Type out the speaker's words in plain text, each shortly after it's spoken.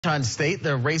State,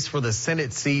 the race for the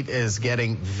Senate seat is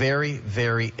getting very,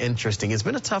 very interesting. It's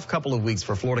been a tough couple of weeks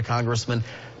for Florida Congressman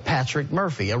Patrick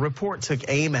Murphy. A report took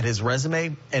aim at his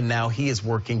resume, and now he is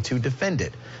working to defend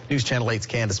it. News Channel 8's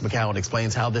Candace McCowan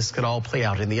explains how this could all play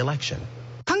out in the election.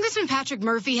 Congressman Patrick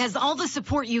Murphy has all the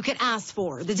support you could ask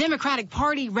for. The Democratic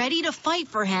Party ready to fight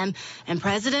for him, and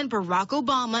President Barack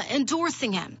Obama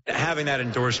endorsing him. Having that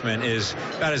endorsement is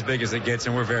about as big as it gets,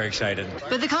 and we're very excited.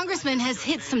 But the congressman has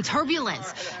hit some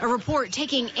turbulence. A report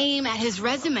taking aim at his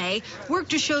resume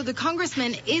worked to show the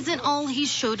congressman isn't all he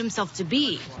showed himself to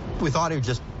be. We thought he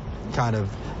just kind of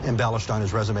embellished on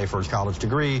his resume for his college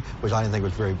degree, which I didn't think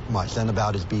was very much. Then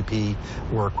about his BP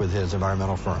work with his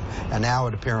environmental firm. And now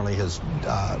it apparently his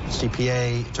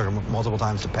CPA took him multiple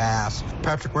times to pass.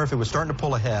 Patrick Murphy was starting to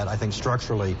pull ahead, I think,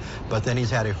 structurally, but then he's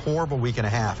had a horrible week and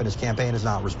a half, and his campaign has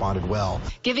not responded well.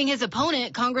 Giving his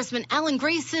opponent, Congressman Alan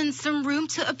Grayson, some room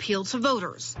to appeal to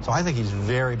voters. So I think he's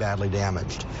very badly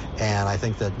damaged, and I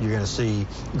think that you're going to see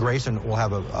Grayson will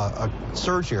have a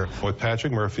surge here. What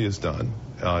Patrick Murphy has done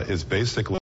is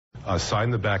basically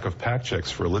signed the back of PAC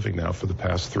checks for a living now for the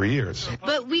past 3 years.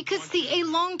 But we could see a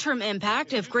long-term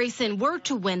impact if Grayson were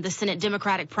to win the Senate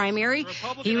Democratic primary.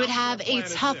 He would have a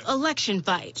tough election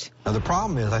fight. Now, the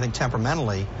problem is, I think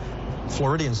temperamentally,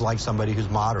 Floridians like somebody who's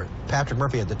moderate. Patrick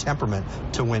Murphy had the temperament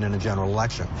to win in a general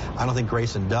election. I don't think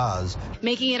Grayson does.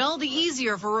 Making it all the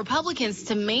easier for Republicans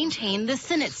to maintain the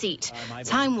Senate seat.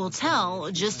 Time will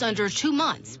tell, just under 2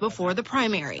 months before the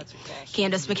primary.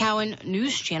 Candace McCowan,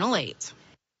 News Channel 8.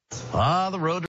 The road